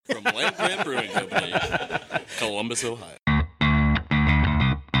Columbus, Ohio.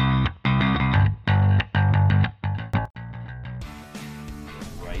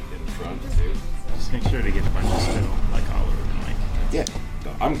 Right in front, too. Just make sure to get a bunch of spittle, like all over the mic. Yeah,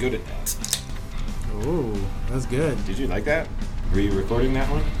 I'm good at that. Ooh, that's good. Did you like that? Were you recording that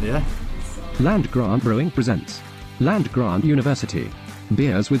one? Yeah. Land Grant Brewing presents Land Grant University.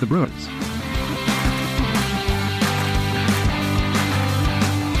 Beers with the Brewers.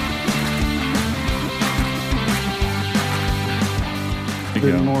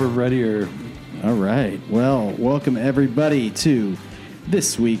 Been more readier. All right. Well, welcome everybody to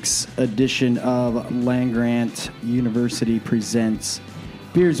this week's edition of Land Grant University presents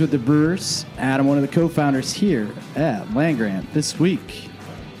Beers with the Brewers. Adam, one of the co-founders here at Land Grant. This week,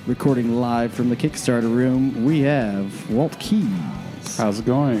 recording live from the Kickstarter room, we have Walt Keys. How's it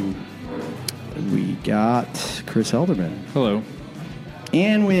going? We got Chris Helderman. Hello.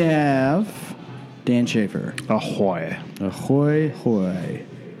 And we have Dan Schaefer. Ahoy. Ahoy, hoy.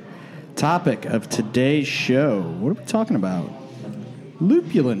 Topic of today's show. What are we talking about?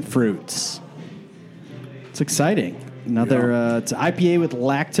 Lupulin fruits. It's exciting. It's an IPA with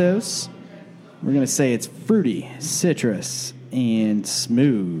lactose. We're going to say it's fruity, citrus, and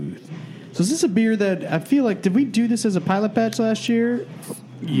smooth. So is this a beer that I feel like, did we do this as a pilot batch last year?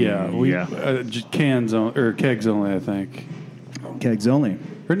 Yeah, just cans or kegs only, I think. Kegs only.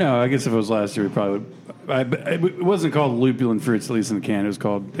 Or no, I guess if it was last year, we probably would. It wasn't called Lupulin Fruits, at least in the can. It was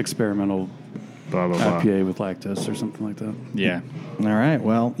called Experimental Blah, blah, blah. IPA with lactose or something like that. Yeah. All right.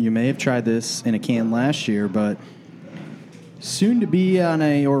 Well, you may have tried this in a can last year, but soon to be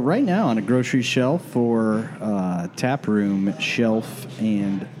right now on a grocery shelf or tap room shelf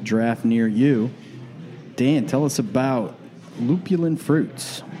and draft near you. Dan, tell us about Lupulin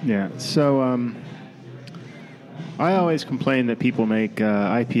fruits. Yeah. So I always complain that people make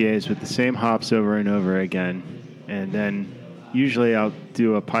IPAs with the same hops over and over again, and then usually I'll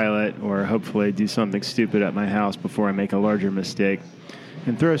do a pilot or hopefully do something stupid at my house before I make a larger mistake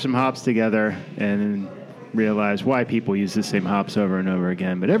and throw some hops together and then realize why people use the same hops over and over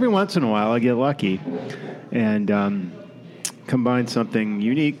again. But every once in a while I get lucky and combine something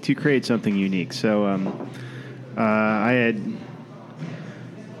unique to create something unique. So I had,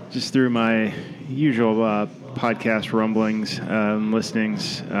 just through my usual podcast rumblings,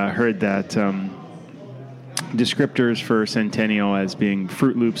 listenings, heard that descriptors for Centennial as being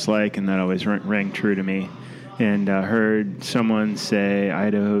Fruit Loops-like, and that always rang true to me. And heard someone say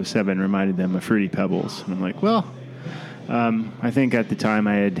Idaho 7 reminded them of Fruity Pebbles. And I'm like, well, I think at the time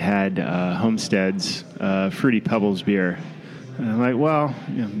I had Homestead's Fruity Pebbles beer. And I'm like, well,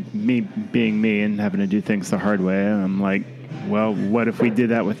 me being me and having to do things the hard way, I'm like, well, what if we did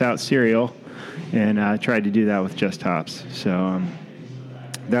that without cereal? And I tried to do that with just hops. So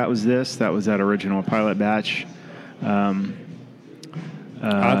that was this. That was that original pilot batch.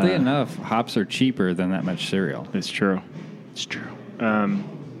 Oddly enough, hops are cheaper than that much cereal. It's true. It's true.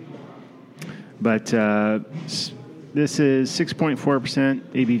 But this is 6.4%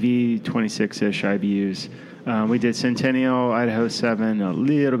 ABV, 26-ish IBUs. We did Centennial, Idaho 7, a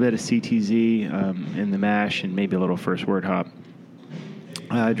little bit of CTZ in the mash, and maybe a little first word hop.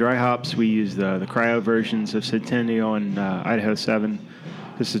 Dry hops, we use the cryo versions of Centennial and Idaho 7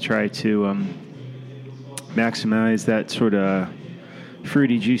 just to try to maximize that sort of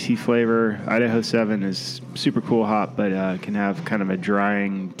fruity, juicy flavor. Idaho 7 is super cool hop, but can have kind of a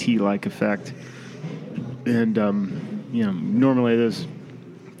drying tea-like effect. And, normally those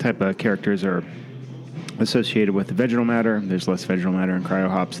type of characters are associated with the vegetal matter. There's less vegetal matter in cryo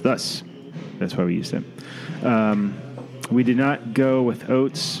hops, thus that's why we used it. We did not go with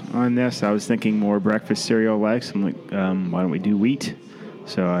oats on this. I was thinking more breakfast cereal-like. So I'm like, why don't we do wheat?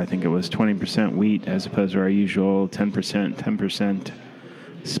 So I think it was 20% wheat as opposed to our usual 10%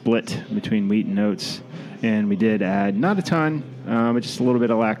 split between wheat and oats. And we did add, not a ton, but just a little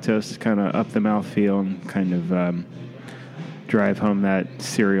bit of lactose to kind of up the mouthfeel and kind of drive home that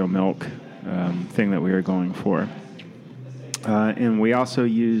cereal milk thing that we were going for. And we also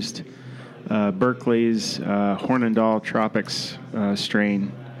used Berkeley's Hornindal Tropics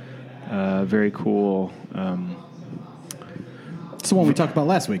strain. Very cool. It's the one we talked about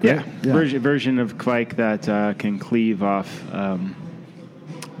last week, right? Yeah. Version of Kvike that can cleave off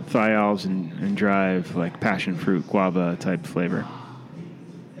thiols and drive like passion fruit, guava type flavor.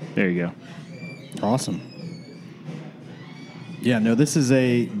 There you go. Awesome. Yeah, no, this is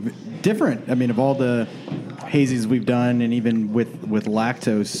a different. I mean, of all the hazies we've done, and even with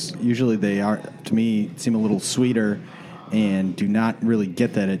lactose, usually they are, to me, seem a little sweeter and do not really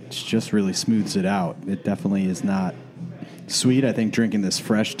get that. It just really smooths it out. It definitely is not sweet. I think drinking this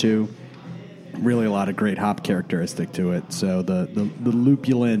fresh, too, really a lot of great hop characteristic to it. So the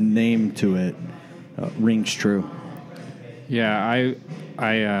lupulin name to it rings true. Yeah,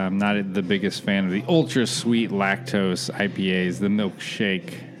 I am not the biggest fan of the ultra sweet lactose IPAs, the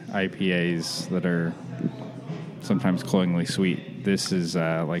milkshake IPAs that are sometimes cloyingly sweet. This is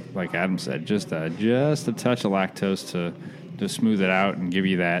like Adam said, just a touch of lactose to smooth it out and give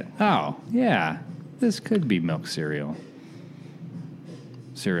you that. Oh yeah, this could be milk cereal.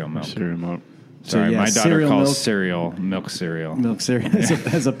 Cereal milk. Cereal milk. Sorry, yeah, my daughter cereal calls milk. cereal milk cereal. Milk cereal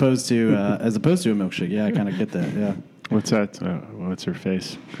as opposed to a milkshake. Yeah, I kind of get that. Yeah. What's that? What's her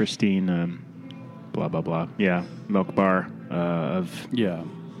face? Christine, blah, blah, blah. Yeah, Milk Bar of Yeah.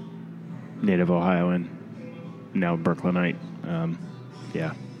 native Ohioan, now Brooklynite.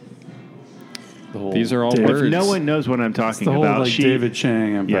 Yeah. The whole, These are all If words. no one knows what I'm talking the whole about, like she, David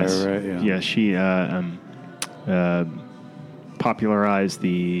Chang empire, yes, right? yeah, she popularized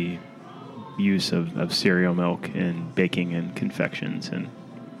the use of cereal milk in baking and confections, and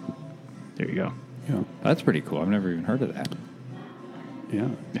there you go. Yeah. That's pretty cool. I've never even heard of that. Yeah.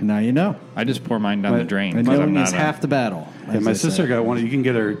 Now you know. I just pour mine down the drain. And 'cause I'm knowing not is a- half the battle. Yeah, as my they sister say. got one. You can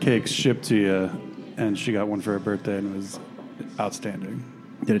get her cakes shipped to you, and she got one for her birthday, and it was outstanding.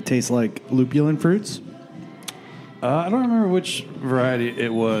 Did it taste like lupulin fruits? I don't remember which variety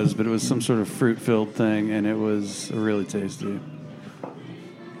it was, but it was some sort of fruit-filled thing, and it was really tasty.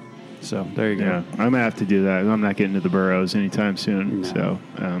 So there you go. Yeah, I'm gonna have to do that. I'm not getting to the Burrows anytime soon. No. So,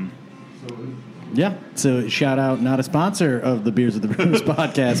 Yeah. So shout out, not a sponsor of the Beers of the Brewers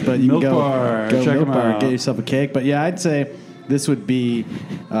podcast, but you Milk can go, Bar, go check Milk 'em Bar, out. get yourself a cake. But yeah, I'd say this would be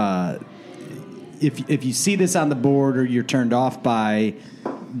if you see this on the board or you're turned off by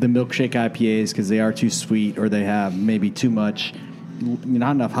the milkshake IPAs because they are too sweet or they have maybe too much,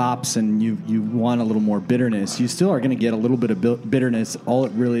 not enough hops, and you want a little more bitterness, you still are going to get a little bit of bitterness. All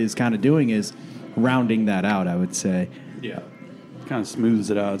it really is kind of doing is rounding that out, I would say. Yeah. Kind of smooths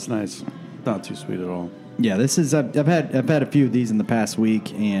it out. It's nice. Not too sweet at all. Yeah, this is. I've had a few of these in the past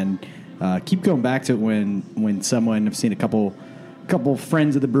week, and keep going back to it when someone, I've seen a couple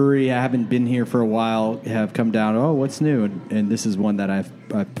friends of the brewery, I haven't been here for a while, have come down. Oh, what's new? And this is one that I've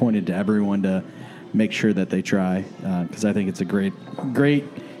pointed to everyone to make sure that they try, because I think it's a great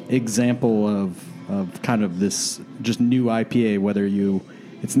example of kind of this just new IPA. Whether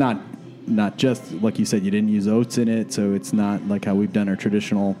it's not just like you said, you didn't use oats in it, so it's not like how we've done our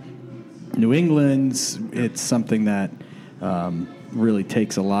traditional New England's. It's something that really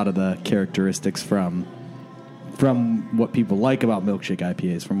takes a lot of the characteristics from what people like about milkshake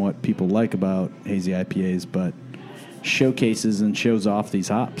IPAs, from what people like about hazy IPAs, but showcases and shows off these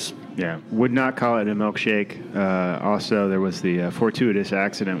hops. yeah, would not call it a milkshake. Also, there was the fortuitous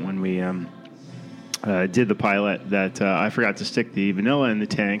accident when we did the pilot that I forgot to stick the vanilla in the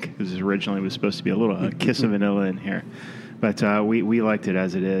tank, because originally it was supposed to be a kiss of vanilla in here. But we liked it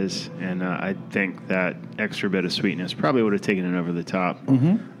as it is, and I think that extra bit of sweetness probably would have taken it over the top.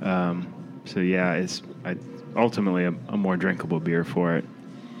 Mm-hmm. So yeah, it's ultimately a more drinkable beer for it.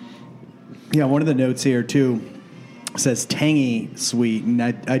 Yeah, one of the notes here too says tangy sweet, and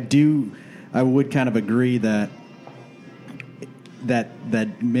I would kind of agree that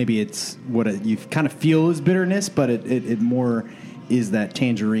maybe it's what you kind of feel is bitterness, but it more is that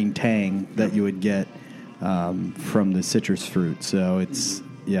tangerine tang that you would get from the citrus fruit. So it's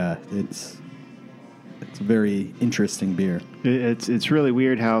a very interesting beer. It's really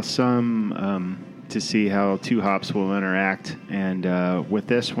weird how some to see how two hops will interact, and with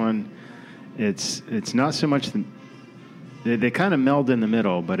this one, it's not so much they kind of meld in the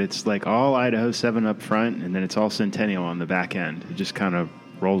middle, but it's like all Idaho 7 up front, and then it's all Centennial on the back end. It just kind of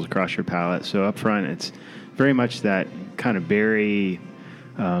rolls across your palate. So up front, it's very much that kind of berry,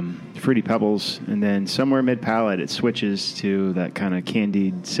 fruity pebbles, and then somewhere mid palate, it switches to that kind of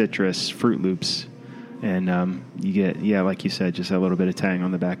candied citrus Fruit Loops, and you get, like you said, just a little bit of tang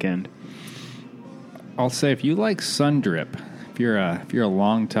on the back end. I'll say if you like Sundrip, if you're a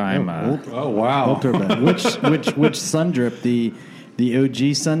long time Oh, wow. which Sundrip? The OG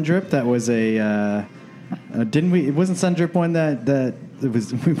Sundrip that was a didn't we? It wasn't Sundrip one that it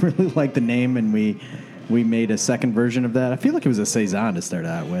was. We really liked the name, and we made a second version of that. I feel like it was a saison to start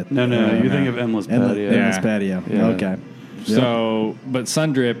out with. No. You think of Endless Patio. Endless Patio. Yeah. Okay. So, but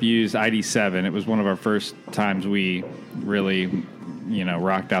Sundrip used ID7. It was one of our first times we really,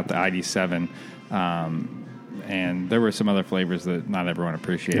 rocked out the ID7. And there were some other flavors that not everyone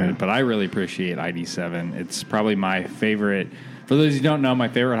appreciated, Yeah. but I really appreciate ID7. It's probably my favorite. For those who don't know, my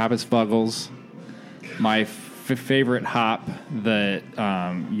favorite hop is Fuggles. My favorite hop that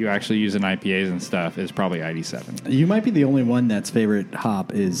you actually use in IPAs and stuff is probably ID7. You might be the only one that's favorite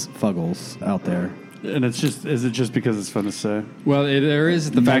hop is Fuggles out there. And is it just because it's fun to say? Well, there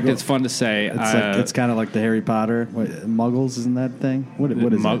is the fact that it's fun to say. It's kind of like the Harry Potter. Muggles, isn't that thing? What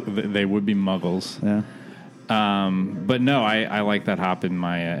is it? They would be muggles. Yeah. But no, I like that hop in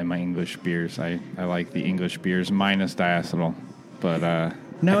my English beers. I like the English beers minus diacetyl. But I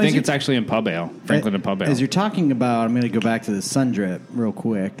think it's actually in Pub Ale, Franklin and Pub Ale. As you're talking about, I'm going to go back to the Sundrip real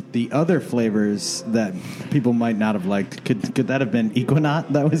quick. The other flavors that people might not have liked, could that have been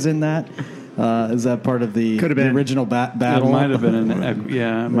Equinaut that was in that? Is that part of the original battle? It might have been in there.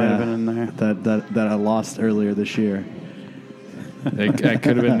 Yeah, it might have been in there. That I lost earlier this year. It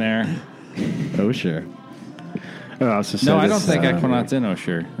could have been there. Oh, sure. I don't think Equinaut's in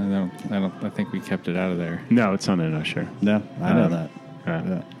Osher. I think we kept it out of there. No, it's not in Osher. No, I know that.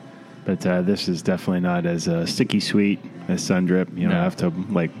 Yeah. But this is definitely not as sticky sweet as Sundrip. You have to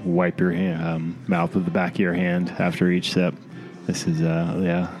wipe your mouth with the back of your hand after each sip. This is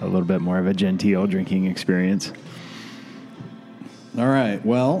a little bit more of a genteel drinking experience. All right.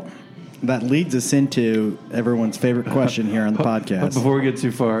 Well, that leads us into everyone's favorite question here on the podcast. Before we get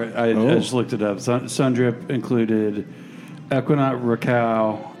too far, I just looked it up. Sundrip included Equinaut,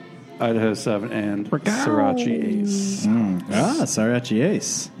 Raquel, Idaho 7, and Sriracha Ace. Sriracha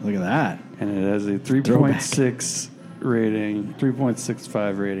Ace. Look at that. And it has a 3.6 rating,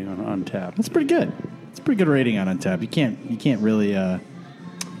 3.65 rating on Untappd. That's pretty good. It's a pretty good rating on Untappd. You can't really.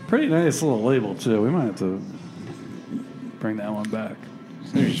 Pretty nice little label too. We might have to bring that one back.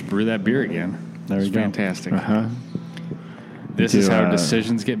 So just brew that beer again. There we go. Fantastic. This is how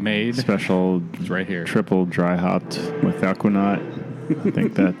decisions get made. Special it's right here. Triple dry hopped with Equinaut. I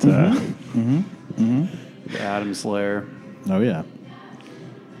think that. The Adam Slayer. Oh yeah.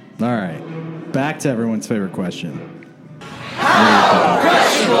 All right. Back to everyone's favorite question. How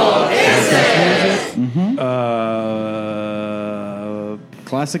crushable is it?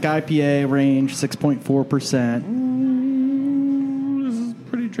 Classic IPA range, 6.4%. This is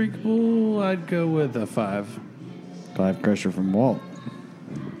pretty drinkable. I'd go with a 5. 5 Crusher from Walt.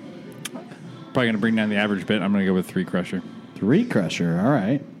 Probably going to bring down the average bit. I'm going to go with 3 Crusher. 3 Crusher. All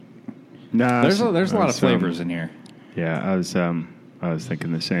right. No, there's a lot of flavors in here. Yeah, I was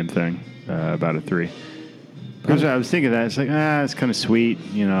thinking the same thing about a 3. Because I was thinking that it's it's kind of sweet,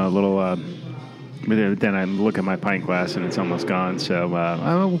 a little. But then I look at my pint glass and it's almost gone. So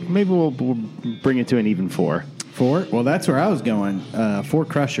maybe we'll bring it to an even 4. 4? Well, that's where I was going. 4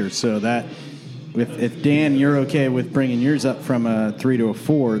 Crusher. So that if Dan, you're okay with bringing yours up from a 3 to a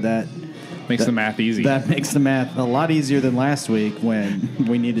 4, that makes the math easy. That makes the math a lot easier than last week when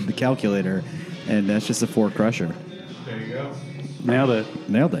we needed the calculator, and that's just a 4 Crusher. There you go. Nailed it.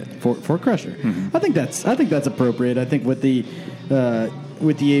 4 Crusher. Mm-hmm. I think that's appropriate. I think with the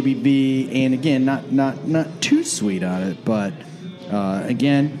ABV, and again, not too sweet on it, but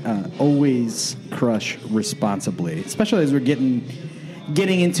again, always crush responsibly, especially as we're getting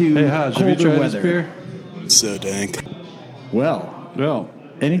into colder weather. This beer? So dank. Well.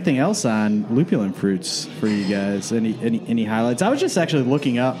 Anything else on Lupulin Fruits for you guys? Any highlights? I was just actually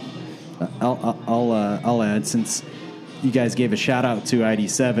looking up. I'll add, since you guys gave a shout out to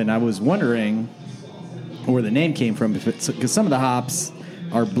ID7. I was wondering where the name came from, because some of the hops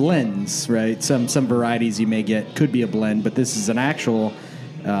are blends, right? Some varieties you may get could be a blend, but this is an actual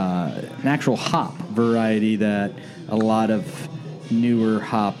hop variety that a lot of newer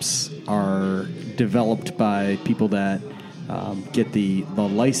hops are developed by people that get the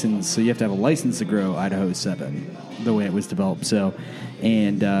license. So you have to have a license to grow Idaho 7, the way it was developed. So,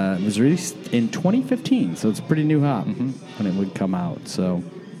 and it was released in 2015, so it's a pretty new hop when it would come out. So,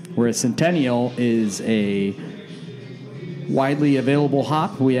 whereas Centennial is a widely available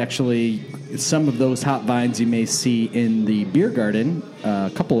hop, we actually, some of those hop vines you may see in the beer garden,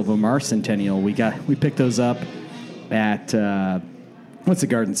 a couple of them are Centennial. We picked those up at what's the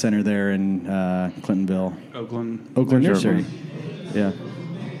garden center there in Clintonville? Oakland Nursery. Yeah.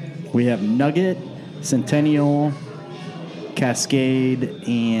 We have Nugget, Centennial, Cascade,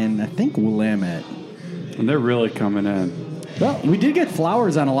 and I think Willamette. And they're really coming in. Well, we did get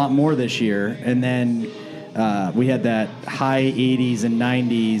flowers on a lot more this year, and then we had that high 80s and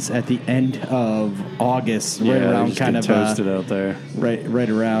 90s at the end of August, right around kind of toasted out there, right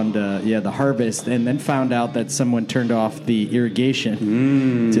around the harvest, and then found out that someone turned off the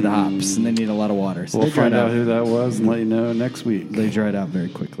irrigation to the hops, and they need a lot of water. So we'll find out who that was and let you know next week. They dried out very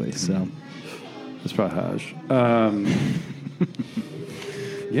quickly, so it's probably Haj.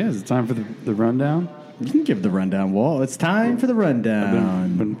 Is it time for the rundown? You can give the rundown, Walt. It's time for the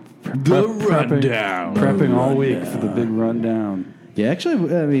rundown. Been prepping all week for the big rundown. Yeah,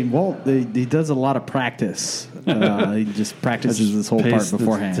 actually, I mean, Walt, he does a lot of practice. He just practices this whole part Pace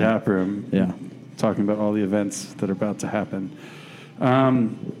beforehand. The tap room. Yeah. Talking about all the events that are about to happen. So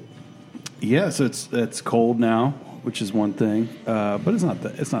it's cold now, which is one thing, but it's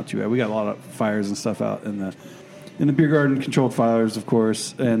not too bad. We got a lot of fires and stuff out in the beer garden, controlled fires, of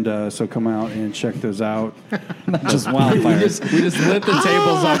course, and so come out and check those out. Just wildfires. we just lit the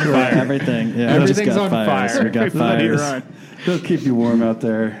tables on fire. Everything. Yeah, Everything's we just got on fires. fire. We got fires. They'll keep you warm out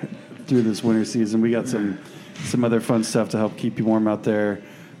there through this winter season. We got some other fun stuff to help keep you warm out there.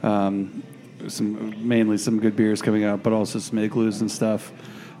 Mainly some good beers coming out, but also some igloos and stuff.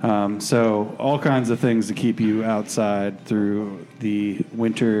 So all kinds of things to keep you outside through the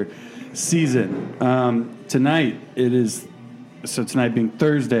winter season. Tonight tonight being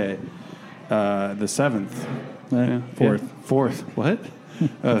Thursday, the 7th. 4th. What?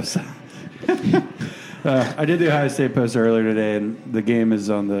 I did the Ohio State Post earlier today, and the game is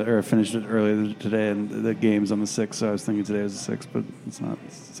finished it earlier today, and the game's on the 6th, so I was thinking today was the 6th, but it's not.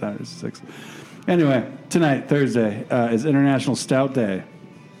 It's Saturday's the 6th. Anyway, tonight, Thursday, is International Stout Day.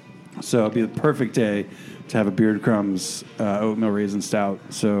 So it'd be the perfect day to have a Beard Crumbs oatmeal raisin stout.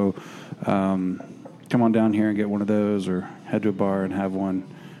 So come on down here and get one of those, or head to a bar and have one,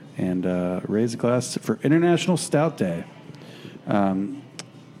 and raise a glass for International Stout Day.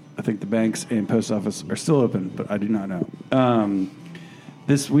 I think the banks and post office are still open, but I do not know.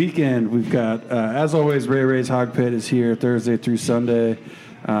 This weekend, we've got, as always, Ray Ray's Hog Pit is here Thursday through Sunday,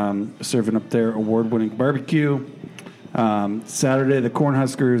 serving up their award-winning barbecue. Saturday, the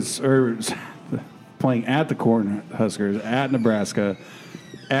Cornhuskers are playing at the Cornhuskers at Nebraska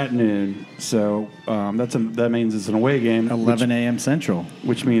at noon. So that means it's an away game. 11 a.m. Central.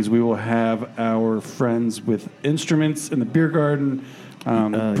 Which means we will have our friends with instruments in the beer garden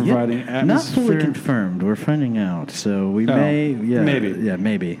providing atmosphere. Not fully confirmed. We're finding out. So we may. Yeah, maybe. Yeah,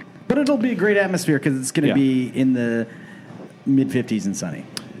 maybe. But it'll be a great atmosphere because it's going to be in the mid-50s and sunny.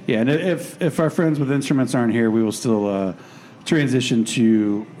 Yeah, and if our friends with instruments aren't here, we will still transition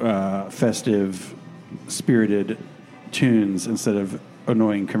to festive, spirited tunes instead of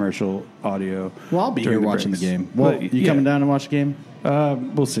annoying commercial audio. Well, I'll be here watching breaks. the game. Well, you coming down and watch the game?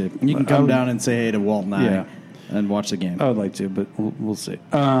 We'll see. You can come down and say hey to Walt and I and watch the game. I would like to, but we'll see.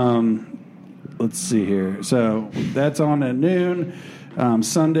 Let's see here. So that's on at noon.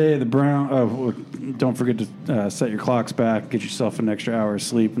 Sunday, the Brown. Don't forget to set your clocks back. Get yourself an extra hour of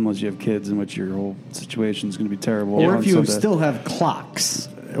sleep, unless you have kids, in which your whole situation is going to be terrible. Or on if you Sunday. still have clocks,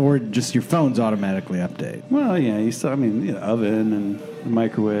 or just your phones automatically update. Well, yeah, oven and the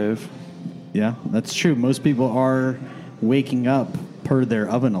microwave. Yeah, that's true. Most people are waking up per their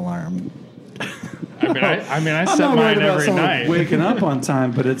oven alarm. I set mine every night. Waking up on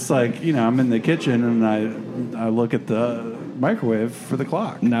time, but it's like, I'm in the kitchen and I look at the microwave for the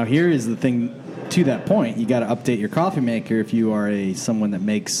clock. Now, here is the thing. To that point, you got to update your coffee maker if you are someone that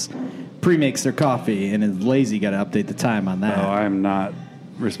pre-makes their coffee and is lazy. You got to update the time on that. Oh, I'm not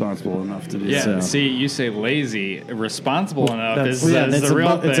responsible enough to do that. Yeah, So. see, you say lazy. Responsible enough is it's the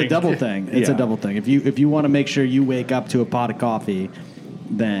real thing. It's a double thing. It's a double thing. If you want to make sure you wake up to a pot of coffee,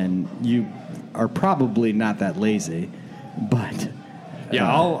 then you are probably not that lazy. But yeah,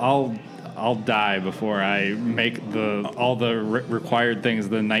 I'll die before I make all the required things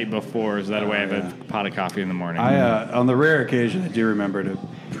the night before, so that way I have a pot of coffee in the morning. On the rare occasion I do remember to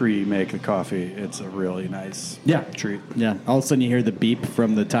pre-make the coffee. It's a really nice treat. Yeah, all of a sudden you hear the beep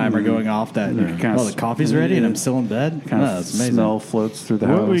from the timer going off that, the coffee's ready and I'm still in bed. That's amazing. Smell floats through the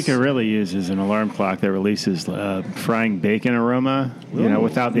house. What we could really use is an alarm clock that releases frying bacon aroma,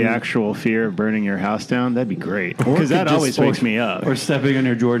 without the actual fear of burning your house down. That'd be great. Because that always wakes me up. Or stepping on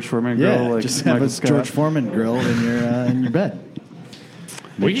your George Foreman grill. Yeah, just have a George Foreman grill in your bed.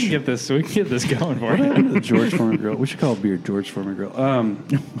 We can get this going for you. The George Foreman grill. We should call it beer George Foreman grill. All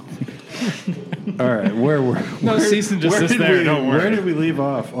right, no cease and desist there. Don't worry. Where did we leave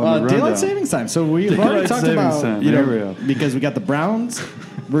off on the daylight rundown? savings time. So we've already talked about There we go. because we got the Browns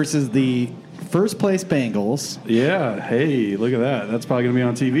versus the first place Bengals. Yeah. Hey, look at that. That's probably going to be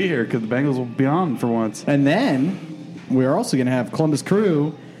on TV here because the Bengals will be on for once. And then we're also going to have Columbus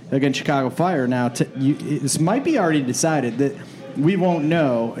Crew against Chicago Fire. Now, this might be already decided that we won't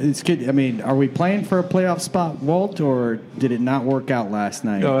know. Are we playing for a playoff spot, Walt, or did it not work out last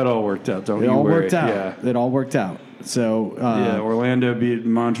night? No, it all worked out. Don't it you all worry. worked out. Yeah. It all worked out. So Orlando beat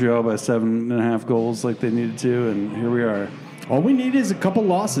Montreal by 7.5 goals like they needed to, and here we are. All we need is a couple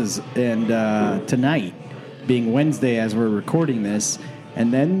losses, and tonight, being Wednesday as we're recording this,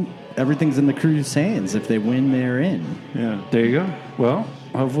 and then everything's in the Crew's hands. If they win, they're in. Yeah. There you go. Well,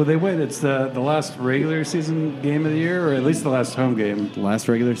 hopefully they win. It's the last regular season game of the year, or at least the last home game. The last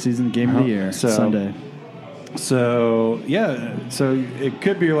regular season game of the year, So- Sunday. So, yeah, so it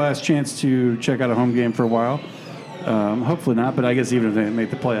could be your last chance to check out a home game for a while. Hopefully not, but I guess even if they make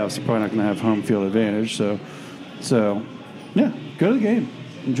the playoffs, you're probably not going to have home field advantage. So, yeah, go to the game.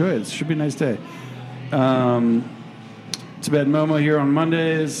 Enjoy it. It should be a nice day. Tibet Momo here on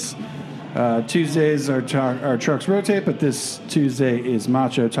Mondays. Tuesdays our trucks rotate, but this Tuesday is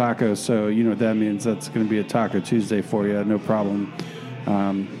Macho Taco, so you know what that means. That's going to be a Taco Tuesday for you, no problem.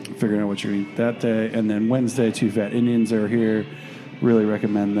 Figuring out what you're going to eat that day. And then Wednesday, Two Fat Indians are here. Really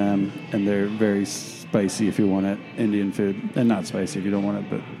recommend them, and they're very spicy if you want it, Indian food, and not spicy if you don't want it.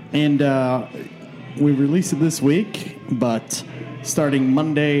 But And we release it this week, but starting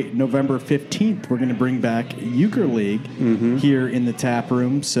Monday, November 15th, we're going to bring back Euchre League here in the tap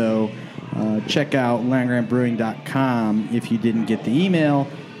room. So check out landgrantbrewing.com if you didn't get the email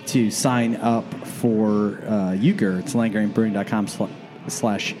to sign up for Euchre. It's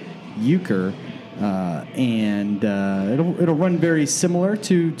landgrantbrewing.com/Euchre. And it'll run very similar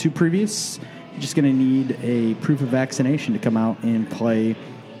to previous. You're just going to need a proof of vaccination to come out and play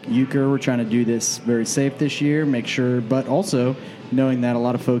Euchre. We're trying to do this very safe this year, make sure, but also knowing that a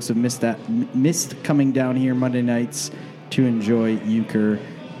lot of folks have missed coming down here Monday nights to enjoy Euchre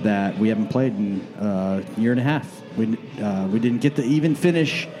that we haven't played in a year and a half. We didn't get to even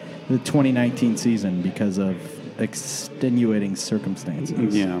finish the 2019 season because of extenuating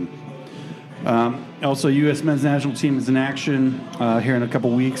circumstances. yeah. Also, U.S. men's national team is in action here in a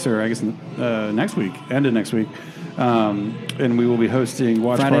couple weeks, or I guess next week, end of next week. And we will be hosting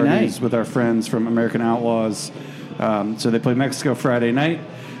watch Friday parties night with our friends from American Outlaws. So they play Mexico Friday night,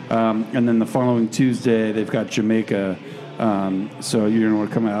 and then the following Tuesday they've got Jamaica. So you're going to want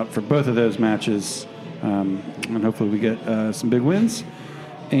to come out for both of those matches, and hopefully we get some big wins.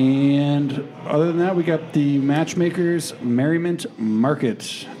 And other than that, we got the Matchmakers Merriment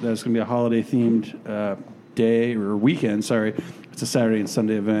Market. That's going to be a holiday-themed day or weekend. Sorry, it's a Saturday and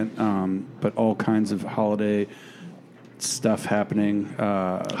Sunday event, but all kinds of holiday stuff happening.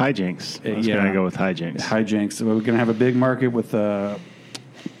 Hijinks. I was yeah. going to go with hijinks. Hijinks. So we're going to have a big market with 20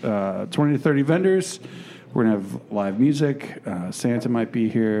 to 30 vendors. We're going to have live music. Santa might be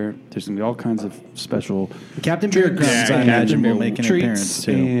here. There's going to be all kinds of special Captain Beard Crumbs, I imagine, will make an appearance,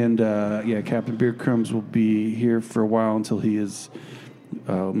 too. And, Captain Beard Crumbs will be here for a while until he is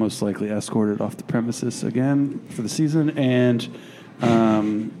most likely escorted off the premises again for the season. And,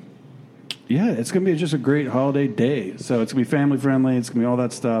 it's going to be just a great holiday day. So it's going to be family-friendly. It's going to be all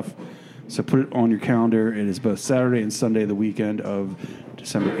that stuff. So put it on your calendar. It is both Saturday and Sunday, the weekend of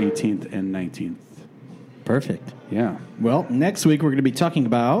December 18th and 19th. Perfect. Yeah. Well, next week we're going to be talking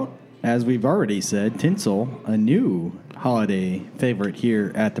about, as we've already said, Tinsel, a new holiday favorite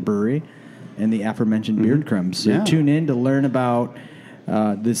here at the brewery, and the aforementioned Beard Crumbs. So tune in to learn about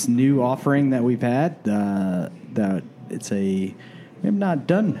this new offering that we've had. We have not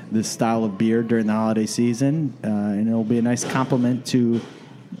done this style of beer during the holiday season, and it'll be a nice compliment to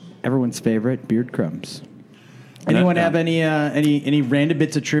everyone's favorite Beard Crumbs. Anyone have any random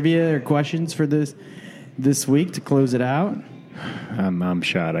bits of trivia or questions for this week to close it out? I'm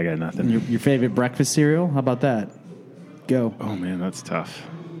shot. I got nothing. Your favorite breakfast cereal? How about that? Go. Oh, man, that's tough.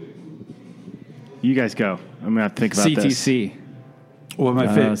 You guys go. I'm going to have to think about this. CTC. Well, my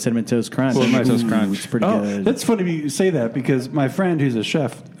favorite. Cinnamon Toast Crunch. Cinnamon Toast Crunch. It's pretty good. That's funny you say that because my friend who's a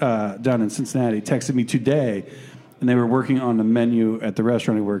chef down in Cincinnati texted me today, and they were working on the menu at the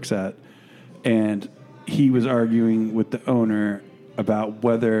restaurant he works at, and he was arguing with the owner about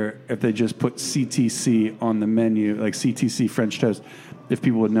whether if they just put CTC on the menu, like CTC French toast, if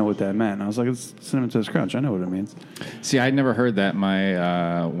people would know what that meant. And I was like, it's Cinnamon Toast Crunch. I know what it means. See, I'd never heard that.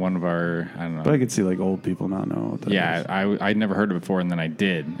 My one of our, I don't know. But I could see like old people not know what that is. Yeah, I'd never heard it before, and then I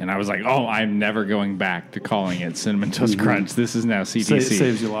did. And I was like, oh, I'm never going back to calling it Cinnamon Toast Crunch. This is now CTC.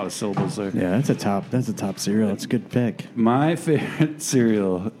 Saves you a lot of syllables there. Yeah, that's a top cereal. That's a good pick. My favorite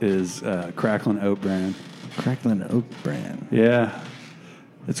cereal is Cracklin' Oat Bran. Cracklin' Oat Bran. Yeah.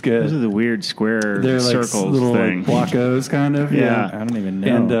 It's good. Those are the weird square They're like circles little thing. like blockos, kind of. Yeah. I don't even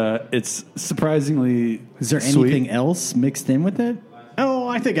know. And it's surprisingly Is there sweet. anything else mixed in with it? Oh,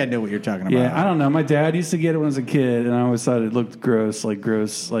 I think I know what you're talking about. Yeah, I don't know. My dad used to get it when I was a kid, and I always thought it looked gross, like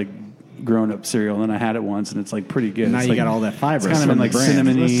grown-up cereal. And then I had it once, and it's like pretty good. Now It's you like, got all that fiber. It's kind of in like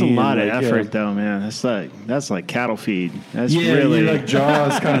cinnamon-y. That's a lot of and, like, effort, though, man. That's like cattle feed. That's Yeah, really. your like jaw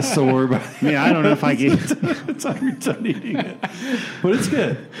is kind of sore. By Yeah, I don't know if I get. the time you're done eating it, but it's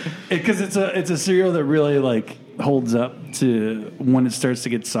good because it's a cereal that really like holds up to when it starts to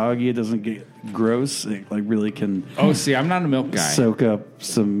get soggy. It doesn't get gross. It like really can Oh, see, I'm not a milk guy. soak up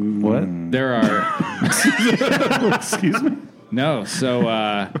some what? There are Excuse me. no. So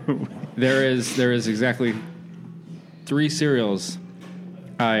there is exactly 3 cereals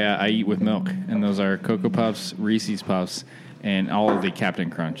I eat with milk, and those are Cocoa Puffs, Reese's Puffs, and all of the Captain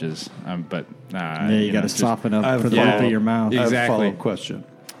Crunches. But Yeah, you got to it's just- soften up I've for the followed- length of your mouth. Yeah. I have a Exactly. follow-up question.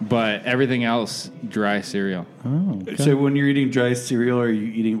 But everything else, dry cereal. So when you're eating dry cereal, are you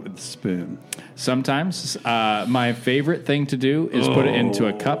eating it with a spoon? Sometimes my favorite thing to do is put it into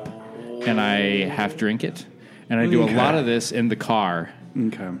a cup, and I half drink it. And I do a Okay. lot of this in the car.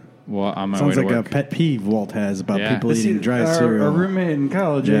 Okay. Well, on my Sounds way like to a work. pet peeve Walt has about Yeah. people eating dry cereal. Our roommate in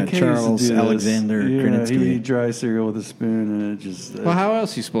college, Yeah, AK, Charles used to do this. Alexander He Grunitzky. would eat dry cereal with a spoon, and it just... Well, how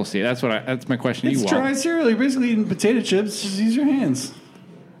else are you supposed to eat? That's my question to it's you, dry Walt. cereal. You're basically eating potato chips. Just use your hands.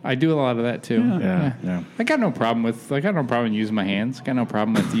 I do a lot of that too. Yeah. I got no problem using my hands. Got no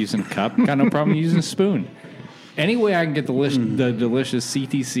problem with using a cup. Got no problem using a spoon. Any way I can get the delicious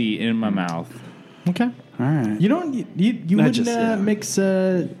CTC in my mouth. Okay. All right. You don't. You I wouldn't just, yeah. mix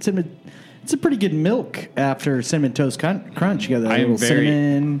cinnamon. It's a pretty good milk after cinnamon toast crunch. You got that I am little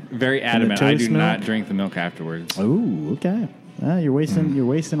cinnamon. very and the adamant. I toast do not milk. drink the milk afterwards. Oh, okay. You're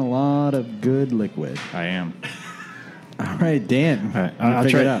wasting a lot of good liquid. I am. All right, Dan. All right, you I'll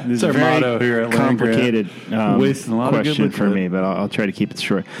figure try. it out. This is It's a our very motto here at Land complicated Wasting a lot of good question for liquid. me, but I'll try to keep it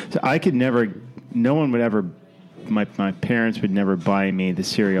short. So I could never. No one would ever. My parents would never buy me the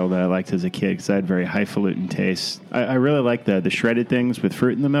cereal that I liked as a kid because I had very highfalutin taste. I really like the shredded things with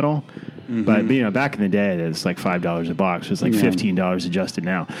fruit in the middle. But back in the day, it's like $5 a box. It's like $15 adjusted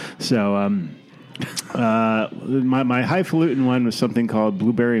now. So my highfalutin one was something called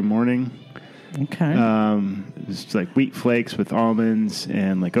Blueberry Morning. Okay. It's like wheat flakes with almonds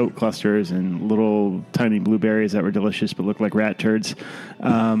and like oat clusters and little tiny blueberries that were delicious but looked like rat turds.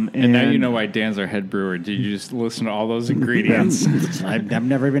 And now you know why Dan's our head brewer. Did you just listen to all those ingredients? I've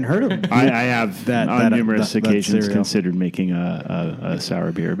never even heard of it. I have That- on that- numerous that occasions cereal. considered making a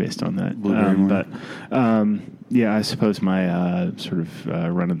sour beer based on that. Blueberry Morning. Yeah, I suppose my sort of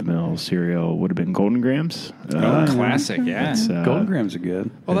run-of-the-mill cereal would have been Golden Grams. Classic, yeah. It's, Golden Grams are good.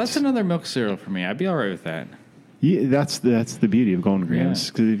 Well, that's another milk cereal for me. I'd be all right with that. Yeah, that's the beauty of Golden Grams.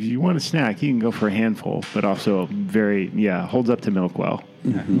 Because if you want a snack, you can go for a handful, but also holds up to milk well.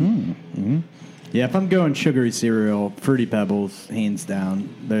 Yeah, if I'm going sugary cereal, Fruity Pebbles, hands down,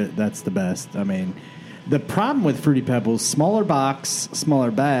 that's the best. I mean, the problem with Fruity Pebbles, smaller box,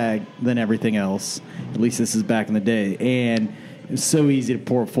 smaller bag than everything else. At least this is back in the day. And it's so easy to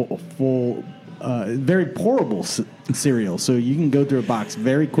pour full very pourable cereal. So you can go through a box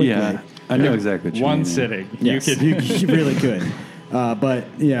very quickly. Yeah, I know exactly what you One mean. sitting. Yes, You could. you really could. But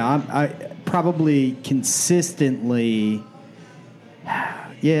yeah, I probably consistently.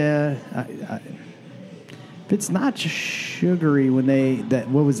 Yeah, if it's not just sugary, when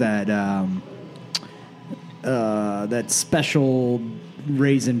what was that? That special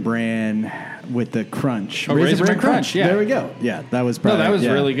Raisin Bran with the crunch. Oh, Raisin Bran Crunch, yeah. There we go. Yeah, that was probably. that was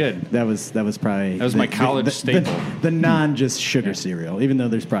yeah. really good. That was probably. That was my college staple. The non just sugar cereal, even though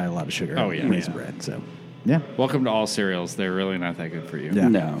there's probably a lot of sugar. Oh, yeah. in Raisin Yeah. Bran. So, yeah. Welcome to all cereals. They're really not that good for you. Yeah.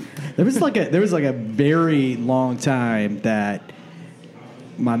 No. There was like a very long time that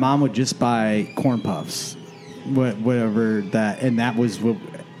my mom would just buy Corn Puffs, whatever that, and that was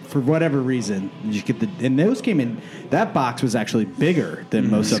for whatever reason you just get and those came in. That box was actually bigger than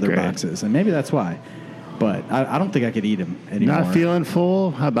most that's other great. boxes, and maybe that's why. But I don't think I could eat them anymore. Not feeling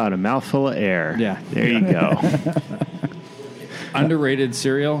full? How about a mouthful of air? Yeah. There you go. Underrated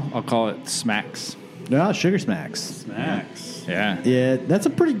cereal. I'll call it Smacks. No, Sugar Smacks. Max. Yeah. Yeah, that's a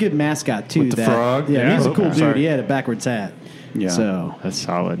pretty good mascot too. With the frog? Yeah, Yeah. he's a cool Oh, dude. sorry. He had a backwards hat. Yeah. So That's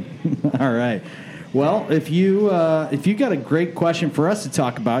solid. all right. Well, if you got a great question for us to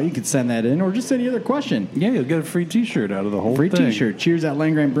talk about, you can send that in, or just any other question. Yeah, you'll get a free T-shirt out of the whole Free thing. T-shirt. Cheers at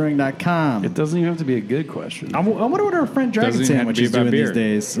landgrantbrewing.com. It doesn't even have to be a good question. I wonder what our friend Dragon Doesn't even have to Sandwich be is about doing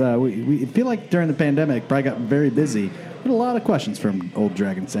these beer. days. We feel like during the pandemic, probably got very busy. We had a lot of questions from old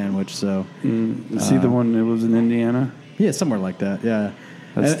Dragon Sandwich. So See the one that lives in Indiana? yeah, somewhere like that. Yeah,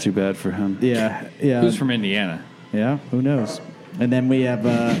 That's too bad for him. yeah. Who's from Indiana? Yeah, who knows? And then we have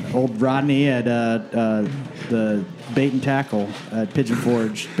old Rodney at the Bait and Tackle at Pigeon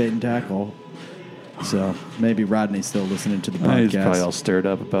Forge Bait and Tackle. So maybe Rodney's still listening to the podcast. He's probably all stirred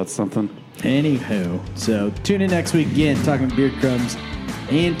up about something. Anywho, so tune in next week again, talking beard crumbs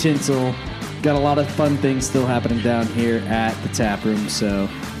and tinsel. Got a lot of fun things still happening down here at the tap room. So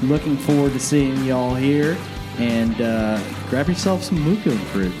looking forward to seeing y'all here. And grab yourself some lupulin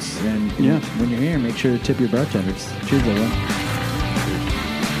fruits. And Yeah. when you're here, make sure to tip your bartenders. Cheers, everyone.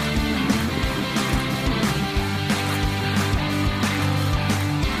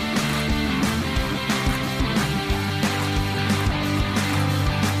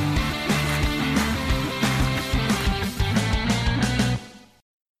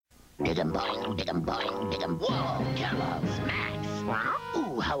 Dig-em boing, dig-em boing, dig-em. Whoa, Kellogg's Max.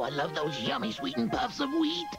 Ooh, how I love those yummy sweetened puffs of wheat.